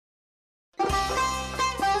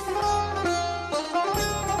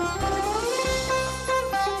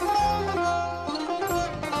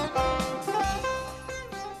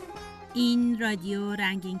این رادیو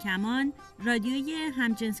رنگین کمان، رادیوی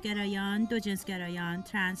همجنسگرایان، دوجنسگرایان،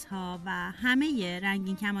 ترنس ها و همه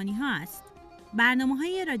رنگین کمانی ها است. برنامه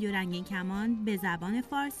های رادیو رنگین کمان به زبان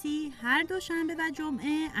فارسی هر دوشنبه و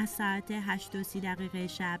جمعه از ساعت 8:30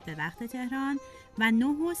 شب به وقت تهران و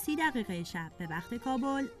 9:30 شب به وقت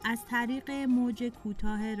کابل از طریق موج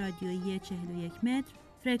کوتاه رادیویی 41 متر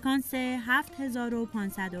فرکانس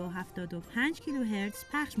 7575 کیلوهرتز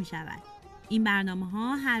پخش می شود. این برنامه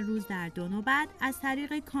ها هر روز در 2 نوبت از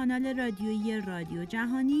طریق کانال رادیویی رادیو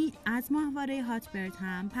جهانی از ماهواره هاتبرد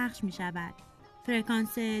هم پخش می شود.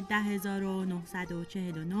 فرکانس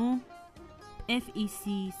 10949 FEC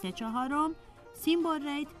 34 سیمبل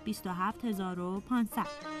ریت 27500.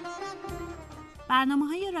 برنامه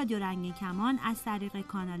های رادیو رنگین کمان از طریق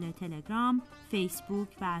کانال تلگرام، فیسبوک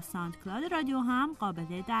و ساندکلاد رادیو هم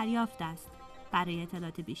قابل دریافت است. برای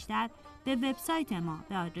اطلاعات بیشتر به وبسایت ما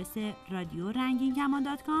به آدرس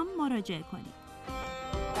radioranginkaman.com مراجعه کنید.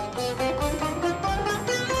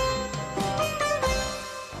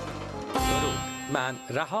 من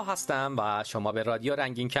رها هستم و شما به رادیو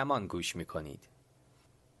رنگین کمان گوش میکنید.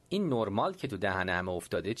 این نرمال که تو دهن همه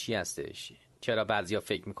افتاده چی هستش؟ چرا بعضیا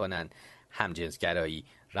فکر میکنن همجنسگرایی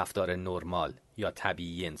رفتار نرمال یا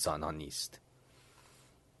طبیعی انسان ها نیست؟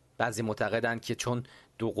 بعضی معتقدن که چون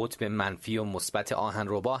دو قطب منفی و مثبت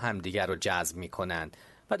آهنربا همدیگر رو جذب میکنن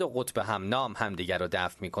و دو قطب همنام همدیگر رو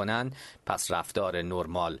دفع میکنن، پس رفتار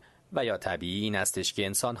نرمال و یا طبیعی این استش که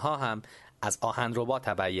انسان ها هم از آهنربا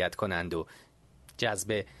تبعیت کنند و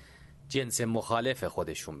جذب جنس مخالف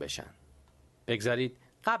خودشون بشن. بگذارید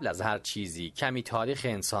قبل از هر چیزی کمی تاریخ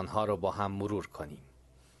انسان ها رو با هم مرور کنیم.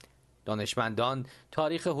 دانشمندان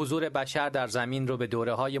تاریخ حضور بشر در زمین رو به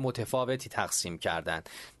دوره‌های متفاوتی تقسیم کردند.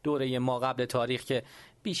 دوره ما قبل تاریخ که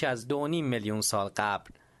بیش از 2.5 میلیون سال قبل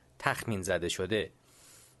تخمین زده شده.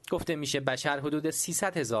 گفته میشه بشر حدود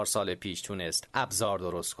 300,000 سال پیش تونست ابزار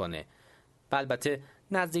درست کنه. البته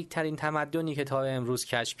نزدیکترین تمدنی که تا امروز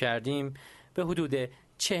کشف کردیم به حدود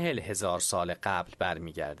 40,000 سال قبل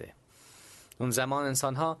برمیگرده. اون زمان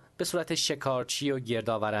انسان‌ها به صورت شکارچی و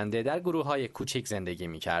گردآورنده در گروه‌های کوچک زندگی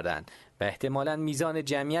می‌کردند و احتمالاً میزان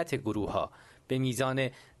جمعیت گروه‌ها به میزان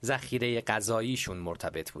ذخیره غذاییشون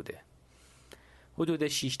مرتبط بوده. حدود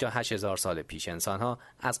 6 تا 8 هزار سال پیش انسان‌ها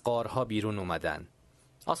از غارها بیرون اومدن.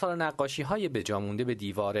 آثار نقاشی‌های بجامونده به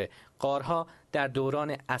دیوار غارها در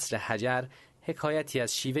دوران عصر حجر حکایتی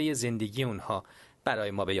از شیوه زندگی اونها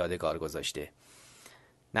برای ما به یادگار گذاشته.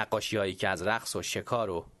 نقاشی‌هایی که از رقص و شکار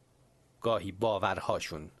و گاهی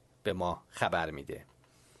باورهاشون به ما خبر میده.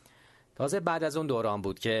 تازه بعد از اون دوران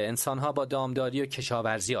بود که انسان‌ها با دامداری و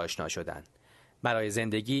کشاورزی آشنا شدند. برای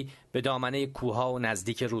زندگی به دامنه کوه‌ها و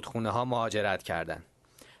نزدیک رودخونه‌ها مهاجرت کردند.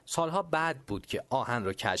 سالها بعد بود که آهن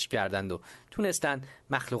رو کشف کردند و تونستند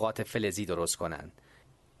مخلوقات فلزی درست کنند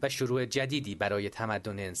و شروع جدیدی برای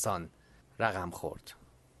تمدن انسان رقم خورد.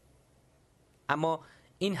 اما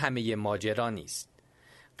این همه ماجرا نیست.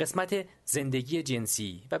 قسمت زندگی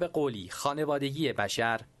جنسی و به قولی خانوادگی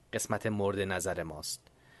بشر قسمت مورد نظر ماست.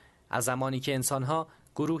 از زمانی که انسان‌ها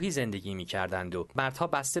گروهی زندگی می‌کردند و مردها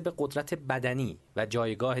بسته به قدرت بدنی و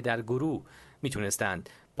جایگاه در گروه می‌تونستند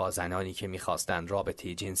با زنانی که می‌خواستند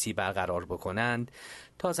رابطه جنسی برقرار بکنند،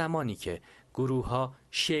 تا زمانی که گروه‌ها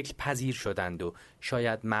شکل پذیر شدند و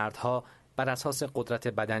شاید مردها بر اساس قدرت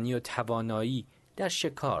بدنی و توانایی در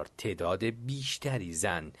شکار تعداد بیشتری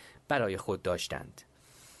زن برای خود داشتند.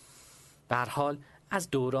 به هر حال از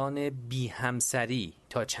دوران بی همسری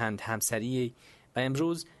تا چند همسری و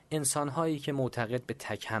امروز انسان‌هایی که معتقد به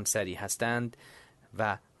تک همسری هستند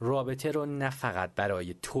و رابطه رو نه فقط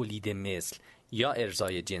برای تولید مثل یا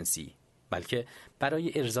ارضای جنسی بلکه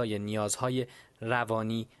برای ارضای نیازهای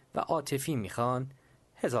روانی و عاطفی میخوان،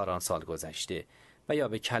 هزاران سال گذشته و یا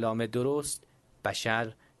به کلام درست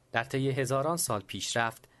بشر در طی هزاران سال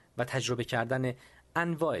پیشرفت و تجربه کردن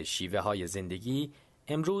انواع شیوه های زندگی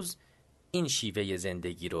امروز این شیوه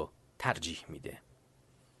زندگی رو ترجیح میده.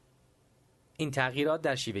 این تغییرات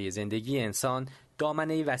در شیوه زندگی انسان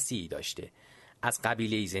دامنه وسیعی داشته، از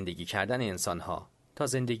قبیله‌ای زندگی کردن انسان‌ها تا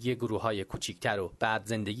زندگی گروه‌های کوچکتر و بعد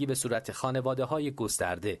زندگی به صورت خانواده‌های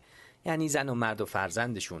گسترده، یعنی زن و مرد و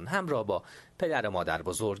فرزندشون همراه با پدر و مادر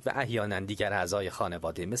بزرگ و احیانا دیگر اعضای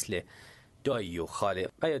خانواده مثل دایی و خاله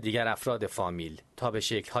و یا دیگر افراد فامیل، تا به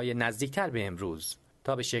شکل‌های نزدیکتر به امروز،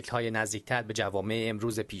 تا به شکل‌های نزدیکتر به جوامع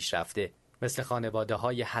امروز پیشرفته مثل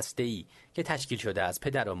خانواده‌های هسته‌ای که تشکیل شده از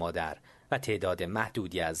پدر و مادر و تعداد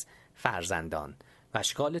محدودی از فرزندان و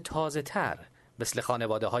اشکال تازه‌تر مثل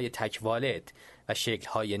خانواده‌های تکوالد و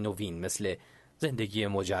شکل‌های نوین مثل زندگی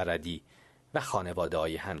مجردی و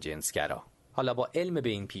خانواده‌های همجنسگرا. حالا با علم به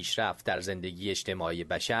این پیشرفت در زندگی اجتماعی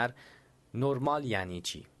بشر، نرمال یعنی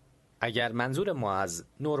چی؟ اگر منظور ما از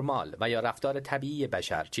نرمال و یا رفتار طبیعی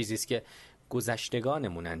بشر چیزی است که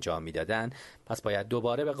گذشتگانمون انجام میدادن، پس باید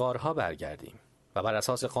دوباره به غارها برگردیم و بر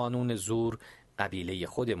اساس قانون زور قبیله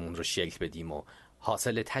خودمون رو شکل بدیم و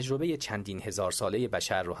حاصل تجربه چندین هزار ساله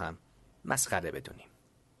بشر رو هم مسخره بدونیم.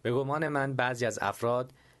 به گمان من بعضی از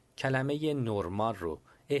افراد کلمه نرمال رو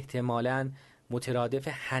احتمالاً مترادف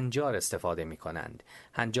هنجار استفاده می کنند.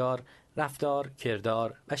 هنجار رفتار،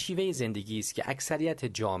 کردار و شیوه زندگی است که اکثریت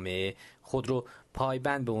جامعه خود رو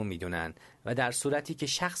پایبند به اون میدونن و در صورتی که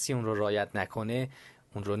شخصی اون رو رعایت نکنه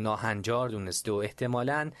اون رو ناهنجار دونسته و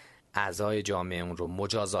احتمالاً اعضای جامعه اون رو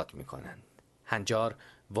مجازات میکنن. هنجار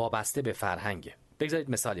وابسته به فرهنگه. بگذارید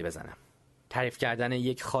مثالی بزنم. تعریف کردن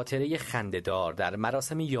یک خاطره خنده‌دار در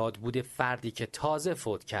مراسم یادبود فردی که تازه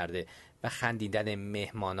فوت کرده و خندیدن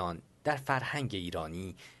مهمانان در فرهنگ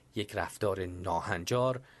ایرانی یک رفتار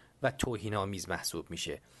ناهنجار و توهین‌آمیز محسوب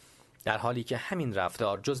میشه، در حالی که همین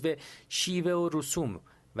رفتار جزو شیوه و رسوم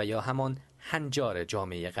و یا همان هنجار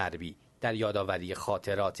جامعه غربی در یادآوری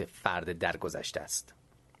خاطرات فرد درگذشته است.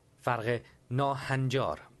 فرق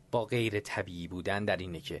ناهنجار با غیر طبیعی بودن در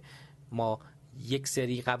اینه که ما یک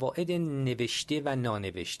سری قواعد نوشته و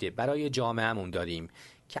نانوشته برای جامعه‌مون داریم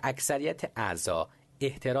که اکثریت اعضا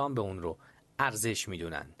احترام به اون رو ارزش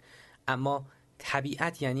میدونن، اما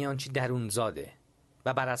طبیعت یعنی آنچه درون زاده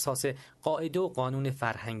و بر اساس قاعده و قانون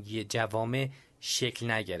فرهنگی جوامع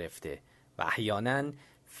شکل نگرفته و احیانا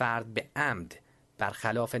فرد به عمد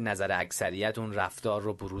برخلاف نظر اکثریت اون رفتار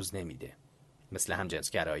رو بروز نمیده. مثل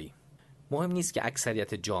همجنسگرایی. مهم نیست که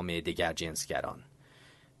اکثریت جامعه دیگر جنسگران،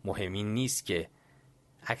 مهم این نیست که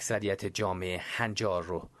اکثریت جامعه هنجار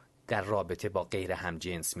رو در رابطه با غیر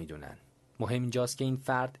همجنس میدونن. مهم اینجاست که این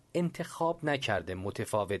فرد انتخاب نکرده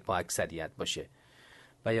متفاوت با اکثریت باشه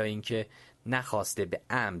و یا اینکه نخواسته به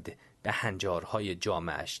عمد به هنجارهای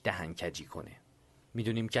جامعهش دهنکجی کنه.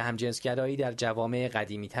 میدونیم که همجنسگرایی در جوامع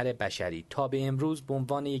قدیمی‌تر بشری تا به امروز به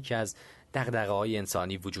عنوان یکی از دغدغه‌های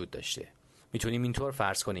انسانی وجود داشته. میتونیم اینطور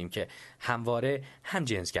فرض کنیم که همواره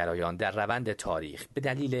همجنسگرایان در روند تاریخ به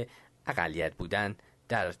دلیل اقلیت بودن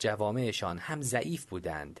در جوامعشان هم ضعیف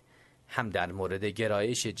بودند، هم در مورد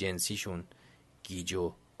گرایش جنسیشون گیج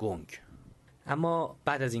و گنگ. اما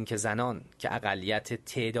بعد از اینکه زنان که اقلیت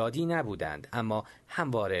تعدادی نبودند اما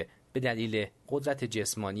همواره به دلیل قدرت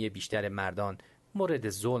جسمانی بیشتر مردان مورد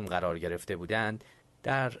ظلم قرار گرفته بودند،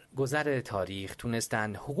 در گذر تاریخ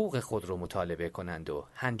تونستند حقوق خود رو مطالبه کنند و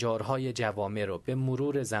هنجارهای جوامع رو به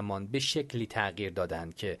مرور زمان به شکلی تغییر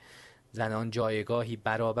دادند که زنان جایگاهی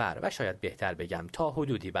برابر و شاید بهتر بگم تا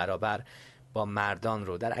حدودی برابر با مردان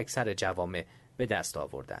رو در اکثر جوامع به دست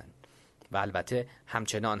آوردند و البته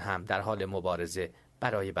همچنان هم در حال مبارزه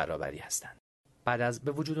برای برابری هستند. بعد از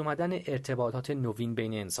به وجود آمدن ارتباطات نوین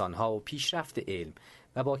بین انسانها و پیشرفت علم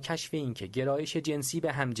و با کشف اینکه گرایش جنسی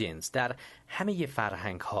به همجنس در همه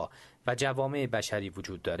فرهنگ‌ها و جوامع بشری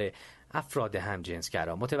وجود داره، افراد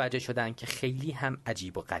همجنسگرا متوجه شدند که خیلی هم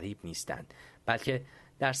عجیب و غریب نیستند، بلکه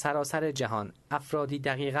در سراسر جهان افرادی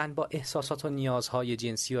دقیقاً با احساسات و نیازهای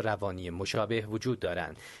جنسی و روانی مشابه وجود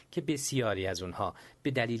دارند که بسیاری از اونها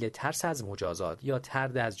به دلیل ترس از مجازات یا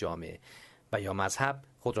طرد از جامعه و یا مذهب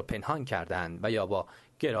خود را پنهان کردند و یا با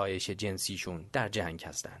گرایش جنسیشون در جنگ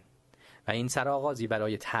هستند. و این سرآغازی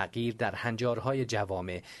برای تغییر در هنجارهای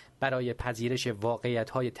جوامع برای پذیرش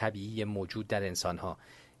واقعیت‌های طبیعی موجود در انسان‌ها،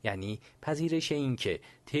 یعنی پذیرش این که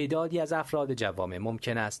تعدادی از افراد جوامع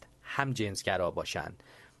ممکن است هم جنسگرا باشند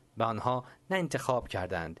و آنها نه انتخاب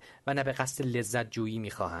کردند و نه به قصد لذت جویی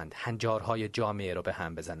می‌خواهند هنجارهای جامعه را به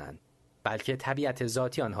هم بزنند، بلکه طبیعت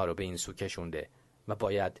ذاتی آنها را به این سو کشونده و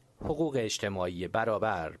باید حقوق اجتماعی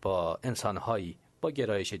برابر با انسان‌هایی با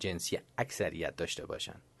گرایش جنسی اکثریت داشته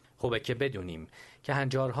باشند. خوبه که بدونیم که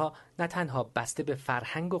هنجارها نه تنها بسته به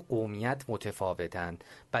فرهنگ و قومیت متفاوتند،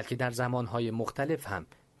 بلکه در زمانهای مختلف هم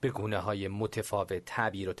به گونه‌های متفاوت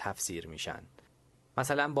تعبیر و تفسیر میشن.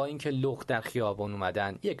 مثلا با اینکه لخت در خیابان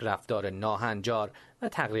اومدن یک رفتار ناهنجار و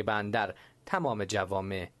تقریبا در تمام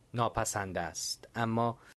جوامع ناپسند است،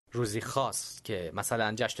 اما روزی خاص که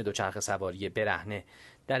مثلا جشن دوچرخه سواری برهنه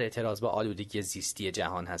در اعتراض با آلودگی زیستی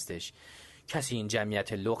جهان هستش، کسی این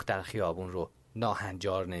جمعیت لخت در خیابون رو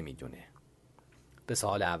ناهنجار نمیدونه. به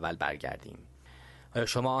سوال اول برگردیم. آیا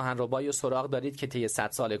شما آهنربایی و سراغ دارید که طی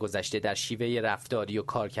 100 سال گذشته در شیوه رفتاری و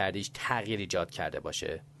کارکردیش تغییر ایجاد کرده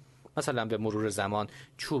باشه؟ مثلا به مرور زمان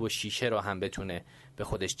چوب و شیشه رو هم بتونه به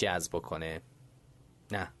خودش جذب کنه؟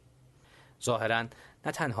 نه. ظاهراً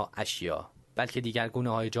نه تنها اشیا بلکه دیگر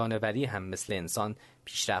گونه‌های جانوری هم مثل انسان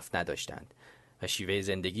پیشرفت نداشتند و شیوه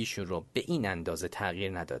زندگیشون رو به این اندازه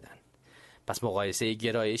تغییر ندادن. پس مقایسه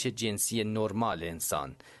گرایش جنسی نرمال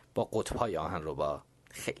انسان با قطب‌های آهنربا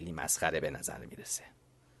خیلی مسخره به نظر میرسه.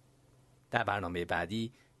 در برنامه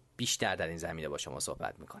بعدی بیشتر در این زمینه با شما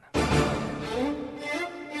صحبت میکنم.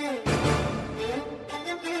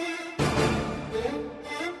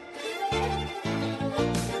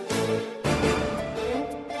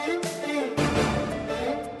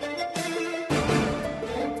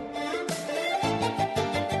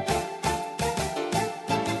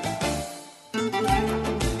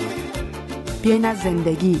 بیاین از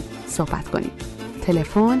زندگی صحبت کنیم.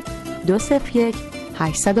 تلفن 201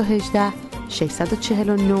 818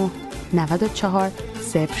 649 94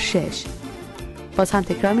 06. باز هم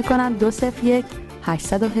تکرار میکنم 201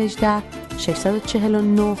 818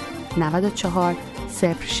 649 94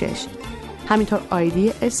 06. همینطور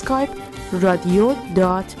آیدی اسکایپ رادیو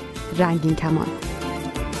دات رنگین کمان.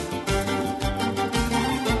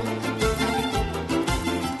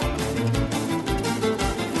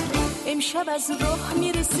 شب از راه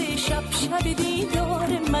میرسه شب دیدار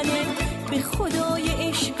منه، به خدای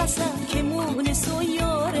عشق قسم که مونس و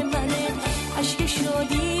یار منه. اشک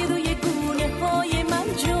شادی روی گونه های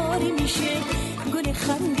من جاری میشه، گل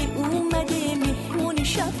خنده اومده مهمون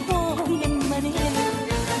شبهای منه.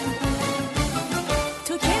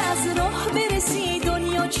 تو که از راه برسی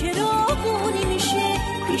دنیا چراغونی میشه،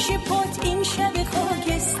 پیش پات این شب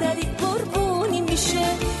خاکستری قربونی میشه.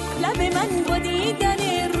 لب من با دیدن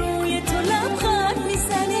تو لبخند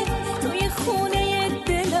میزنه، توی خونه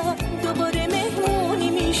دلم دوباره مهمونی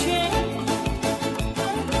میشه.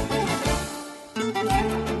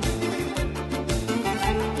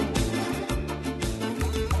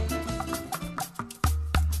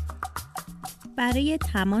 برای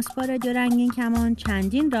تماس با رادیو رنگین کمان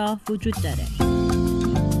چندین راه وجود داره.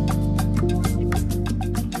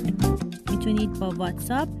 میتونید با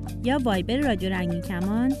واتساپ یا وایبر رادیو رنگین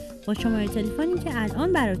کمان با شماره تلفنی که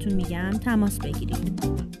الان براتون میگم تماس بگیرید.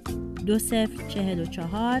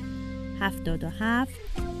 2044 77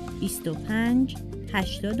 25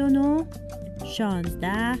 89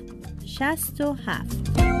 16 67.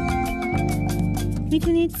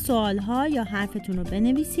 میتونید سوالها یا حرفتون رو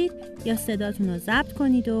بنویسید یا صداتون رو ضبط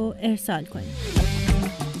کنید و ارسال کنید.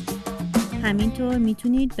 همینطور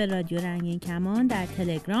میتونید به رادیو رنگین کمان در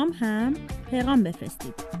تلگرام هم پیغام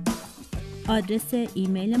بفرستید. آدرس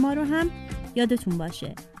ایمیل ما رو هم یادتون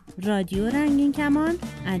باشه: رادیو رنگین کمان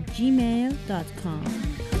 @gmail.com.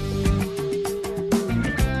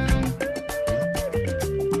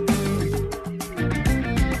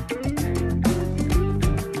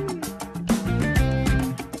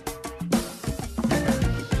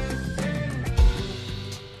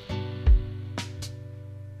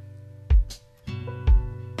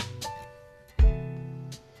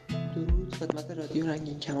 خدمت رادیو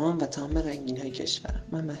رنگین کمان و تمام رنگین های کشورم.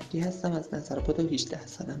 من مهدی هستم، از نظرآباد و 18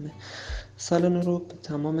 سالمه. سال نو رو به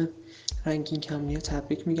تمام رنگین کمانی ها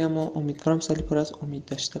تبریک میگم و امیدوارم سالی پر از امید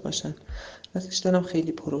داشته باشن. ازش دلم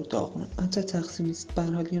خیلی پر و داغونه. حتی تقسیم نیست، به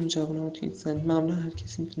هر حال یه نوجوانم تو این سن معمولا هر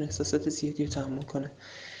کسی میتونه احساسات زیادی رو تحمل کنه،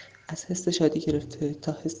 از حس شادی گرفته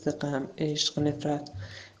تا حس غم، عشق، نفرت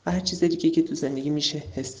و هر چیز دیگه که تو زندگی میشه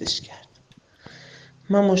حسش کرد.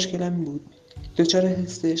 من مشکلم این بود، دچار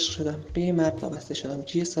حس عشق شدم، به یه مرد وابسته شدم.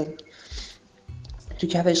 یه سال تو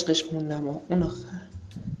کف عشقش موندم و اون آخر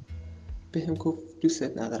بهم گفت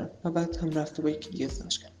دوستت ندارم و بعد هم رفته با یکی دیگه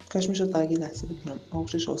ازدواج کرد. کاش میشد فقط یه لحظه بتونم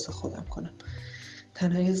آغوشش واسه خودم کنم.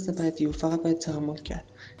 تنهایی حس بدی و فقط باید تحمل کرد.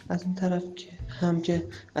 از این طرف که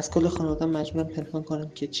از کل خانواده‌ام مجبورم پنهان کنم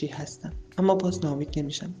که چی هستم، اما باز ناامید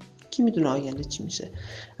نمیشم. کی میدونه آینده چی میشه؟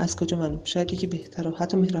 از کجا معلوم؟ شاید یکی بهتر و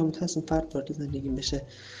حتی مهربونتر از اون فرد وارد زندگیم بشه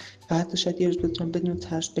و حتی شاید یه روز بتونم بدون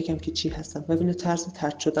ترس بگم که چی هستم و بدون ترس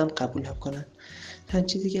طرد شدن قبولم کنن. تنها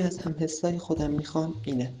چیزی که از هم حسای خودم میخوام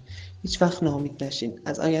اینه: هیچ وقت ناامید نشین،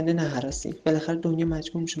 از آینده نهراسین. بالاخره دنیا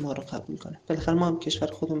مجبور میشه ما رو قبول کنه. بالاخره ما هم کشور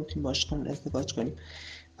خودمون میتونیم با عاشقمون ازدواج کنیم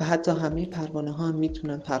و حتی همه پروانه ها هم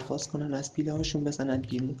میتونن پرواز کنن، از پیله هاشون بزنن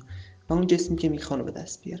بیرون و اون جسمی که میخوان به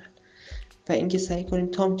دست بیارن. و اینکه سعی کنیم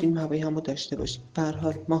تا میتونیم هوای همو داشته باشیم. به هر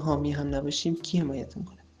حال ما حامی هم نباشیم کی حمایتمون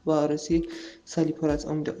کنه؟ با آرزوی سالی پر از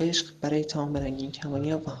امید و عشق برای تمام رنگین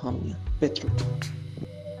کمانی‌ها و حامیان. بدرود.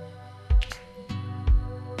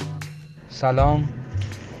 سلام،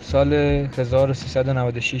 سال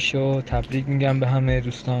 1396 رو تبریک میگم به همه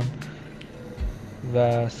دوستان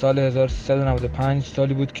و سال 1395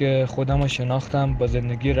 سالی بود که خودم رو شناختم، با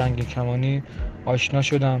زندگی رنگین کمانی آشنا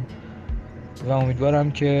شدم و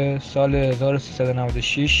امیدوارم که سال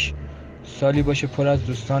 1396 سالی باشه پر از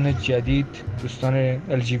دوستان جدید، دوستان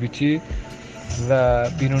LGBT و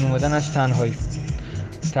بیرون اومدن از تنهایی.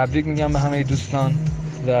 تبریک میگم به همه دوستان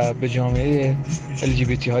و به جامعه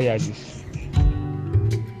LGBT های عزیز.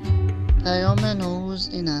 پیام نوروز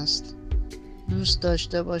این است: دوست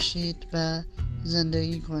داشته باشید و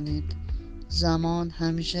زندگی کنید. زمان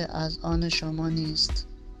همیشه از آن شما نیست.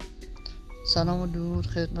 سلام و درود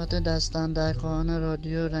خدمت دستاندرکاران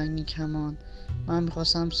رادیو رنگین کمان. من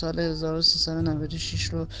میخواستم سال 1396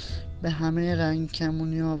 رو به همه رنگین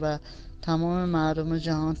کمونی‌ها و تمام مردم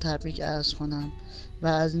جهان تبریک عرض کنم و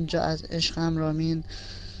از اینجا از عشقم رامین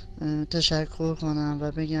تشکر کنم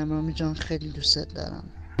و بگم رامی جان خیلی دوست دارم.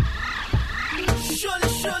 شله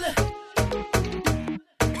شله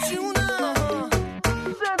جونا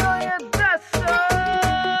صدای دستا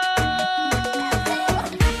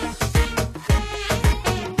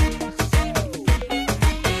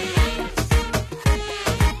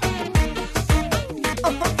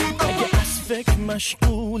اگه از فکر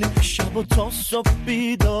مشغولی شب و تا صبح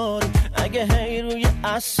بیداری، اگه هی روی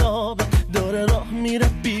اعصابت داره راه میره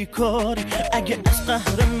بیکاری، اگه از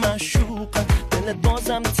قهر معشوقت دلت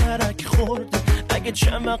بازم ترک خورده، اگه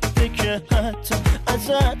چمقته که حتی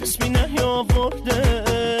ازت اسمی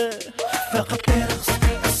نیاورده، فقط برقص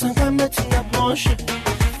اصلا غمت نباشه،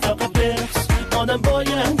 فقط برقص آدم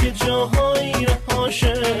باید یه جاهایی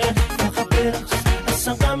رهاشه، فقط برقص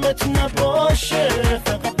اصلا غمت نباشه،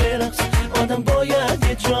 فقط برقص آدم باید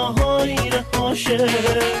یه جاهایی رهاشه.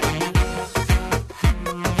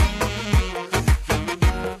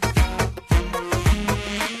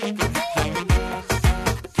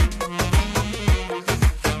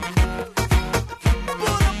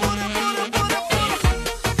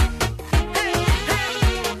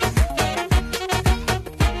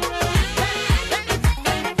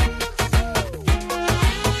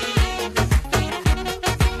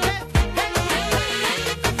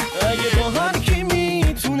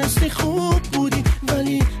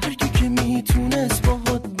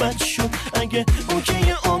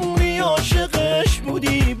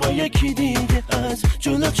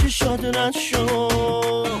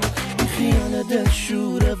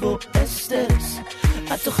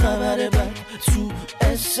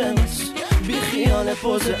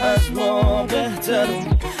 از ما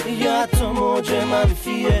بهترون یا تو موج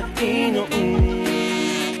منفیه این و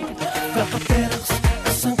اون، فقط برقص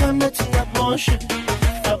اصلا غمت نباشه،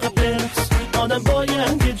 فقط برقص آدم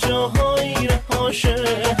باید یه جاهایی رهاشه،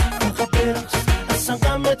 فقط برقص اصلا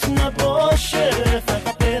غمت نباشه،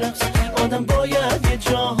 فقط برقص آدم باید یه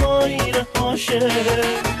جاهایی رهاشه.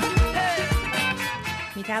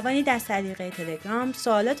 می توانید از طریق تلگرام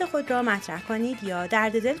سوالات خود را مطرح کنید یا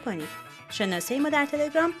درد دل کنید. شناسه ما در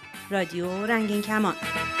تلگرام رادیو رنگین کمان.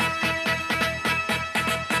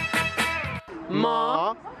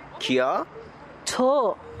 ما کیا؟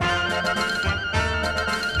 تو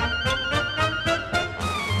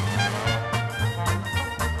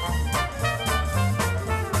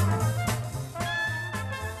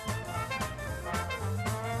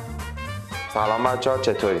سلام بچه‌ها،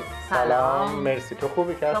 چطوری؟ سلام، مرسی. تو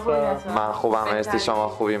خوبی کسا؟ من خوبم، مرسی. شما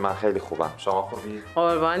خوبی؟ من خیلی خوبم. شما خوبی؟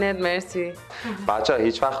 قربانت، مرسی. بچه‌ها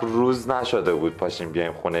هیچ وقت روز نشده بود پاشیم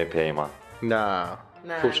بیایم خونه پیمان. نه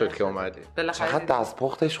خوب شد که اومدی. چقدر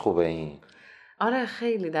دستپختش خوبه این. آره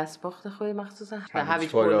خیلی دستپخت خوبی، مخصوصا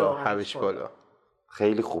هویج پلو.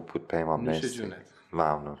 خیلی خوب بود پیمان، مرسی.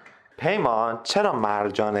 ممنون. پیمان چرا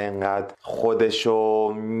مرجان اینقدر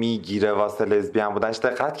خودشو میگیره واسه لزبیان بودنش؟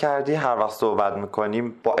 دقت کردی هر وقت صحبت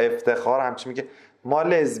میکنیم با افتخار همچی میگه ما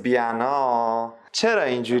لزبیانا؟ چرا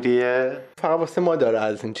اینجوریه؟ فقط واسه ما داره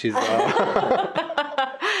از این چیزا.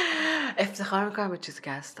 افتخار میکنم به چیزی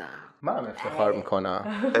که هستم. من افتخار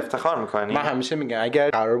میکنم. افتخار میکنی؟ من همیشه میگم اگر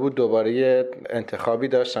قرار بود دوباره یه انتخابی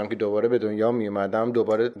داشتم که دوباره به دنیا میومدم،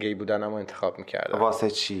 دوباره گی بودنمو انتخاب میکردم. واسه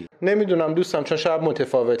چی؟ نمیدونم، دوستم، چون شاید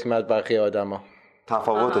متفاوتیم از بقیه آدما.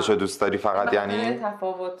 تفاوتشو دوست داری فقط؟ یعنی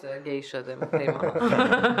تفاوت گی شده پیمان.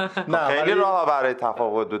 نه خیلی راه برای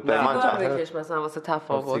تفاوت بود پیمان جان. بکش مثلا واسه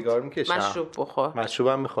تفاوت. سیگار میکشم. مشروب بخور.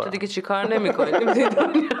 مشروبم میخورم. تو دیگه چیکار نمیکنی؟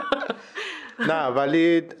 نه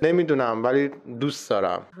ولی نمیدونم، ولی دوست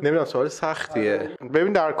دارم. نمیدونم، سوال سختیه.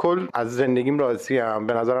 ببین در کل از زندگیم راضیم.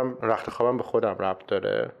 به نظرم رخت خوابم به خودم ربط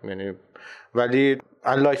داره، یعنی ولی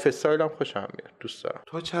از لایف استایلم خوشم میاد، دوست دارم.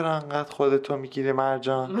 تو چرا انقدر خودتو میگیری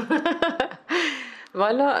مرجان؟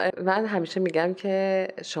 والا من همیشه میگم که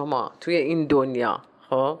شما توی این دنیا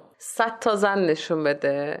خب 100 تا زن نشون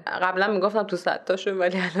بده. قبلا میگفتم تو 100 تاشون،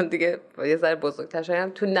 ولی الان دیگه یه ذره بزرگتر شدم،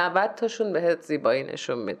 تو 90 تاشون بهت زیبایی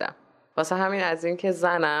نشون میدم. واسه همین از این که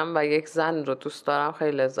زنم و یک زن رو دوست دارم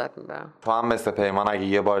خیلی لذت میبرم. تو هم مثل پیمان اگه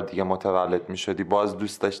یه بار دیگه متولد میشدی باز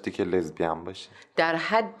دوست داشتی که لزبیان باشی؟ در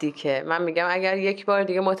حدی که من میگم اگر یک بار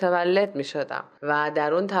دیگه متولد میشدم و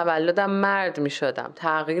در اون تولدم مرد میشدم،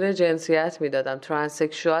 تغییر جنسیت میدادم،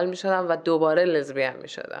 ترانسکشوال میشدم و دوباره لزبیان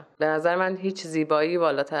میشدم. به نظر من هیچ زیبایی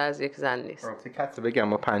بالاتر از یک زن نیست. کسی بگم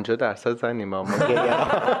ما 50% زنیم. ما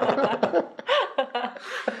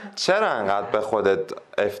چرا انقدر به خودت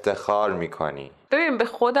افتخار میکنی؟ ببین به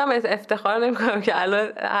خودم افتخار نمیکنم که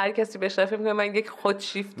الان هر کسی بهش فکر میکنه من یک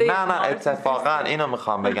خودشیفته. نه اتفاقا اینو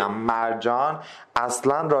میخوام بگم، مرجان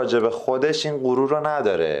اصلا راجع به خودش این غرور رو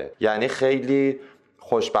نداره، یعنی خیلی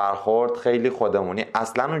خوش برخورد، خیلی خودمونی،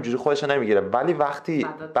 اصلا اونجوری خودش رو نمیگیره، ولی وقتی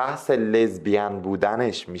بحث لزبیان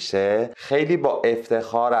بودنش میشه خیلی با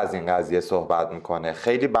افتخار از این قضیه صحبت میکنه،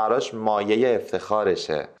 خیلی براش مایه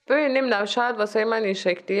افتخارشه. ببین نمیدونم، شاید واسه من این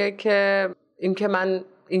شکلیه که اینکه من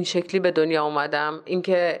این شکلی به دنیا اومدم،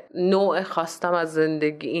 اینکه نوع خواستم از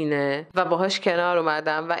زندگی اینه و باهاش کنار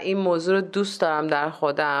اومدم و این موضوع رو دوست دارم در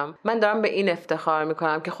خودم، من دارم به این افتخار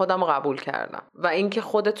میکنم که خودم رو قبول کردم و اینکه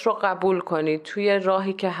خودت رو قبول کنی توی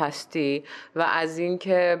راهی که هستی و از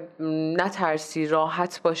اینکه نترسی،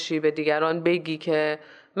 راحت باشی به دیگران بگی که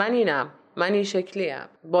من اینم، من این شکلیم،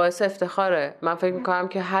 باعث افتخاره. من فکر میکنم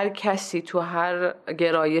که هر کسی تو هر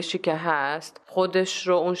گرایشی که هست خودش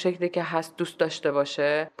رو اون شکلی که هست دوست داشته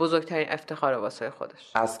باشه، بزرگترین افتخاره واسه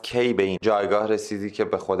خودش. از کی به این جایگاه رسیدی که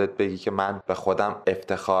به خودت بگی که من به خودم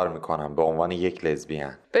افتخار میکنم به عنوان یک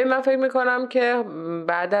لزبیان؟ ببین من فکر میکنم که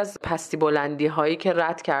بعد از پستی بلندی هایی که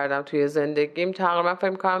رد کردم توی زندگیم، تقریبا فکر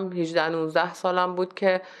میکنم 18-19 سالم بود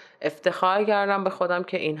که افتخار کردم به خودم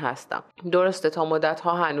که این هستم. درسته تا مدت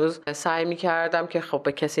ها هنوز سعی میکردم که خب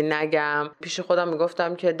به کسی نگم، پیش خودم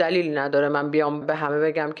میگفتم که دلیلی نداره من بیام به همه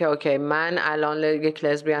بگم که اوکی من الان یک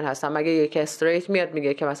لزبیان هستم، مگه یک استریت میاد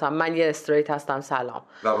میگه که مثلا من یه استریت هستم سلام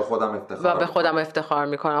و به خودم افتخار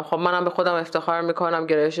میکنم. خب منم به خودم افتخار میکنم،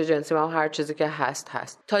 گرایش جنسی هم هر چیزی که هست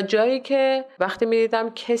تا جایی که وقتی میدیدم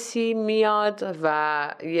کسی میاد و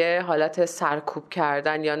یه حالت سرکوب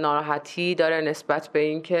کردن یا ناراحتی داره نسبت به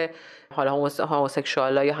این که حالا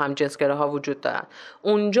هوموسکسوال‌ها یا همجنسگراها وجود دارن،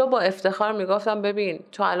 اونجا با افتخار میگفتم ببین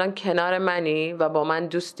تو الان کنار منی و با من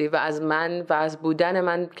دوستی و از من و از بودن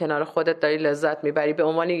من کنار خودت داری لذت میبری به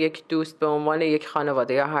عنوان یک دوست، به عنوان یک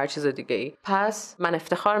خانواده یا هر چیز دیگه ای، پس من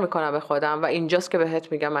افتخار میکنم به خودم و اینجاست که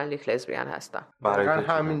بهت میگم من یک لزبیان هستم. برای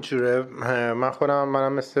همین جوره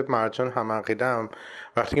منم مثل مرجان هم عقیده‌ام.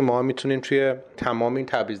 وقتی که ما میتونیم توی تمام این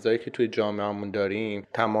تبعیضایی که توی جامعهمون داریم،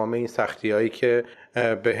 تمام این سختی‌هایی که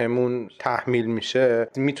به همون تحمیل میشه،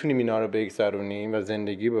 میتونیم اینا رو بگذرونیم و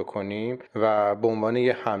زندگی بکنیم و به عنوان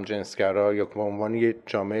یه همجنسگرا یا به عنوان یه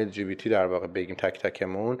جامعه LGBT در واقع بگیم تک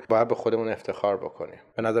تکمون باید به خودمون افتخار بکنیم.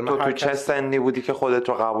 به نظر من تو چه سنی بودی که خودت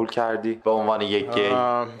رو قبول کردی به عنوان یک گی؟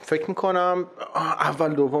 فکر میکنم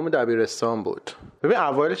اول دوم دبیرستان بود. ببین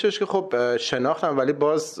اوایلش که خب شناختم ولی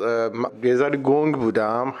باز یه ذره گنگ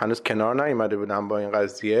بودم، هنوز کنار نیومده بودم با این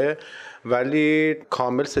قضیه، ولی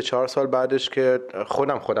کامل 3-4 سال بعدش که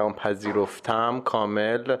خودم پذیرفتم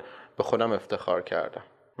کامل به خودم افتخار کردم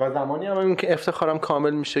و زمانی هم که افتخارم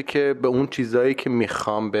کامل میشه که به اون چیزایی که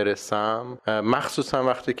میخوام برسم، مخصوصا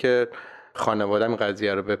وقتی که خانواده‌م این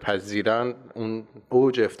قضیه رو بپذیرن، اون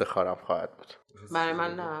اوج افتخارم خواهد بود. برای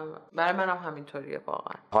من هم همینطوریه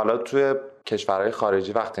واقعا. حالا توی کشورهای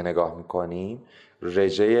خارجی وقتی نگاه میکنیم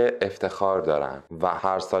رژه افتخار دارن و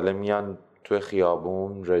هر ساله میان توی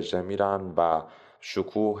خیابون رژه میرن و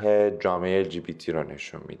شکوه جامعه LGBT رو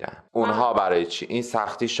نشون میدن. اونها برای چی؟ این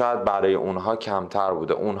سختی شاید برای اونها کمتر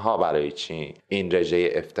بوده، اونها برای چی این رژه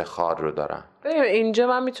افتخار رو دارن؟ اینجا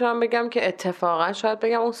من میتونم بگم که اتفاقا شاید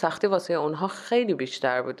بگم اون سختی واسه اونها خیلی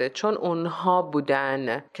بیشتر بوده، چون اونها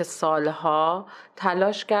بودن که سالها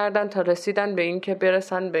تلاش کردن تا رسیدن به این که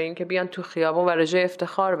برسن به این که بیان تو خیابون و رژه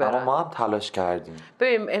افتخار برن. اما ما هم تلاش کردیم.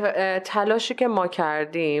 تلاشی که ما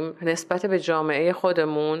کردیم نسبت به جامعه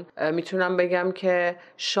خودمون، میتونم بگم که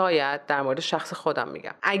شاید در مورد شخص خودم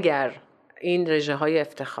میگم، اگر این رژه های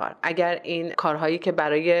افتخار، اگر این کارهایی که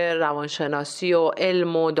برای روانشناسی و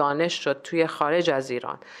علم و دانش شد توی خارج از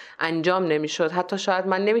ایران انجام نمیشد، حتی شاید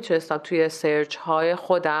من نمیتونستم توی سرچ های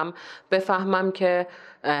خودم بفهمم که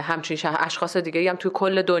همچین اشخاص دیگه هم توی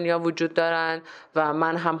کل دنیا وجود دارن و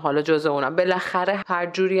من هم حالا جزء اونم. بالاخره هر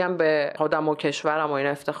جوری هم به خودم و کشورم و این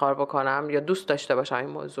افتخار بکنم یا دوست داشته باشم این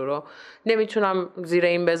موضوع رو، نمیتونم زیر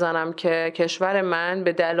این بزنم که کشور من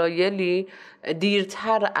به دلایلی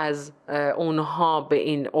دیرتر از اونها به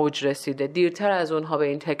این اوج رسیده، دیرتر از اونها به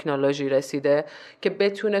این تکنولوژی رسیده که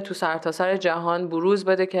بتونه تو سرتاسر جهان بروز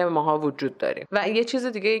بده که ماها وجود داریم. و یه چیز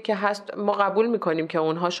دیگه ای که هست، ما قبول میکنیم که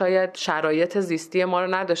اونها شاید شرایط زیستی ما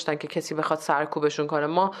رو نداشتن که کسی بخواد سرکوبشون کنه.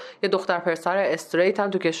 ما یه دختر پسر استریت هم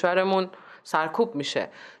تو کشورمون سرکوب میشه.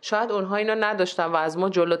 شاید اونها اینو نداشتن و از ما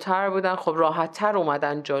جلوتر بودن، خب راحت‌تر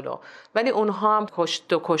اومدن جلو، ولی اونها هم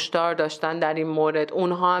کشت و کشتار داشتن در این مورد.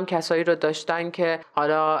 اونها هم کسایی رو داشتن که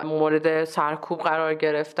حالا مورد سرکوب قرار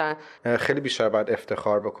گرفتن. خیلی بیشتر باید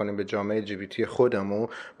افتخار بکنیم به جامعه LGBT خودمون،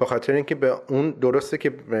 به خاطر اینکه به اون درسته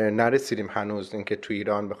که نرسیدیم هنوز اینکه تو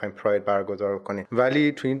ایران بخوایم پراید برگزار کنیم،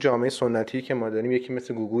 ولی تو این جامعه سنتی که ما داریم یکی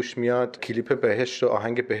مثل گوگوش میاد کلیپ بهشت و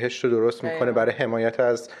آهنگ بهشت رو درست میکنه برای حمایت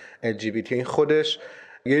از LGBT. این خودش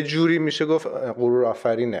یه جوری میشه گفت غرور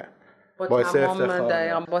آفرینه.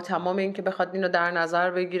 با تمام این که بخواد اینو در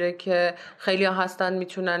نظر بگیره که خیلی ها هستن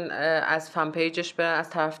میتونن از فن پیجش برن، از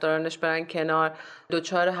طرفدارانش برن کنار،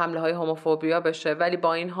 دوچار حمله های هوموفوبیا بشه، ولی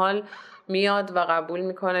با این حال میاد و قبول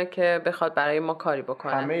میکنه که بخواد برای ما کاری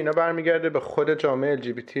بکنه. همه اینا برمیگرده به خود جامعه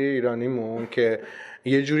LGBT ایرانیمون که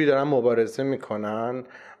یه جوری دارن مبارزه میکنن.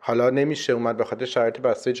 حالا نمیشه اومد به خاطر شرایط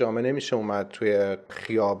بسته جامعه نمیشه اومد توی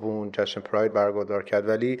خیابون جشن پراید برگزار کرد،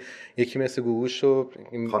 ولی یکی مثل گوگوش و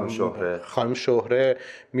خانم شهره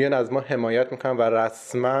میان از ما حمایت میکنن و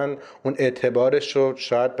رسما اون اعتبارش رو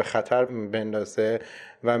شاید به خطر بندازه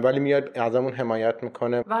ولی میاد ازمون حمایت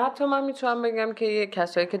میکنه. و حتی من میتونم بگم که یه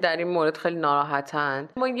کسایی که در این مورد خیلی ناراحتن،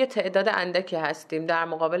 ما یه تعداد اندکی هستیم در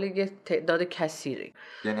مقابل یه تعداد کثیری،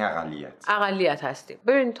 یعنی اقلیت هستیم.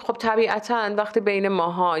 ببین خب طبیعتاً وقتی بین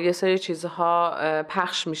ماها یه سری چیزها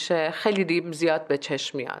پخش میشه خیلی دیم زیاد به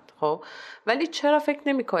چشم میاد، خب ولی چرا فکر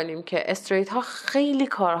نمی کنیم که استریت ها خیلی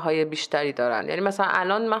کارهای بیشتری دارن؟ یعنی مثلا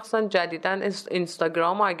الان مخصوصا جدیدن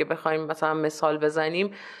اینستاگرام اگه بخوایم مثلا مثال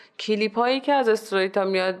بزنیم، کلیپ هایی که از استریت ها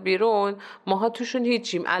میاد بیرون ماها توشون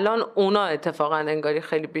هیچیم. الان اونا اتفاقا انگاری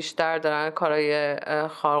خیلی بیشتر دارن کارهای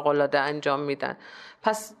خارق‌العاده انجام میدن.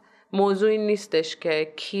 پس موضوعی نیستش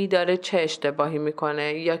که کی داره چه اشتباهی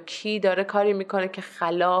میکنه یا کی داره کاری میکنه که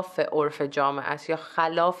خلاف عرف جامعه است یا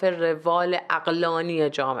خلاف روال عقلانی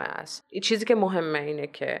جامعه است. این چیزی که مهمه اینه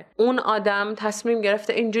که اون آدم تصمیم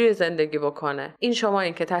گرفته اینجوری زندگی بکنه. این شما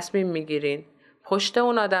این که تصمیم میگیرین پشت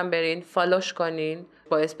اون آدم برین، فالوش کنین،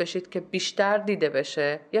 باعث بشید که بیشتر دیده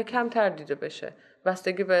بشه یا کمتر دیده بشه،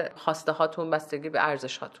 بستگی به خواسته هاتون، بستگی به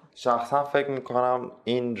ارزش هاتون. شخصا فکر میکنم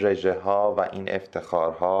این رژه ها و این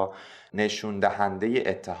افتخارها نشون دهنده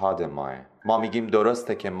اتحاد ماه. ما میگیم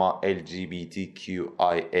درسته که ما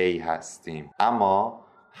LGBTQIA هستیم، اما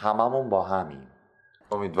هممون با همیم.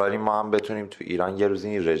 امیدواریم ما هم بتونیم تو ایران یه روز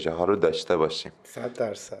این رژه ها رو داشته باشیم. 100%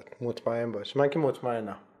 مطمئن باش. من که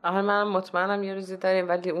مطمئنم. منم مطمئنم یه روزی داریم،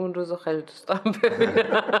 ولی اون روزو خیلی دوست دارم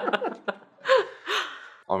ببینم.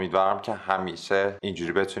 امیدوارم که همیشه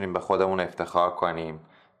اینجوری بتونیم به خودمون افتخار کنیم،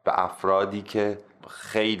 به افرادی که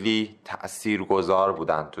خیلی تاثیرگذار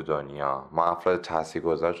بودن تو دنیا. ما افراد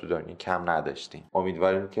تاثیرگذار تو دنیا کم نداشتیم.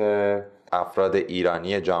 امیدواریم که افراد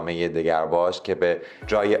ایرانی جامعه دگرباش که به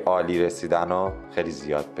جای عالی رسیدن رو خیلی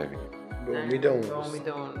زیاد ببینیم. به امید اون روز.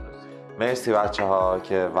 مرسی بچه ها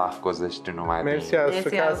که وقت گذاشتین اومدین. مرسی از تو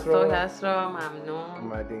کسرا، ممنون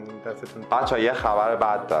اومدین. دستتون. بچه ها یه خبر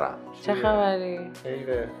بد دارم. چه خبری؟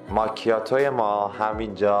 ماکیاتوی ما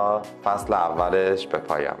همینجا فصل اولش به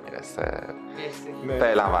پایان میرسه. مرسی.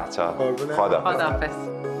 فعلا بچه ها خداحافظ.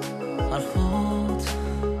 حرفات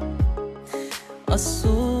از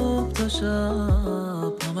صبح تا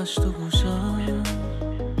شب همش تو گوشم،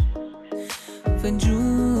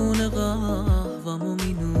 فنجون قهوه‌مو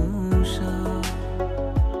مینوشم،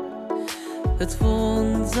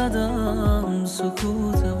 هدفون زدم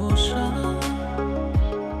سکوت باشم،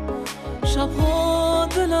 شبها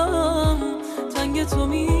دلم تنگ تو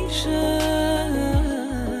میشه،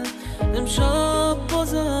 امشب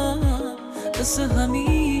بازم مثل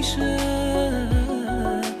همیشه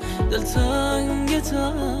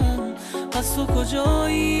دلتنگتم، پس تو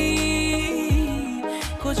کجایی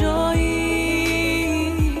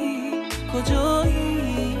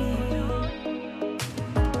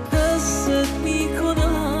حست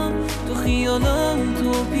میکنم تو خیالم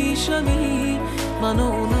تو پیشمی، من و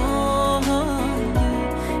اونا هم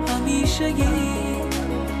همیشگی،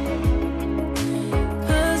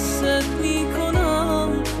 حست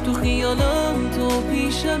میکنم تو خیالم تو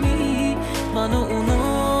پیشمی، من و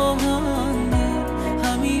اونا هم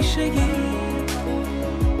همیشگی.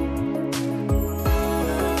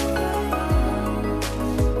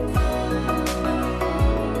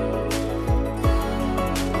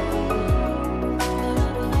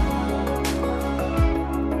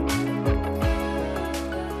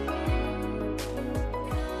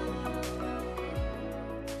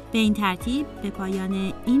 به این ترتیب به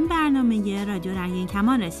پایان این برنامه رادیو رنگین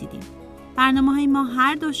کمان رسیدیم. برنامه‌های ما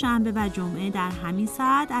هر دوشنبه و جمعه در همین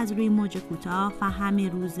ساعت از روی موج کوتاه و همه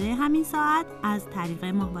روزه همین ساعت از طریق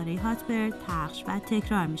ماهواره هاتبرد پخش و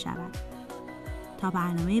تکرار می شود. تا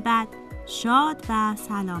برنامه بعد، شاد و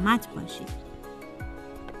سلامت باشید.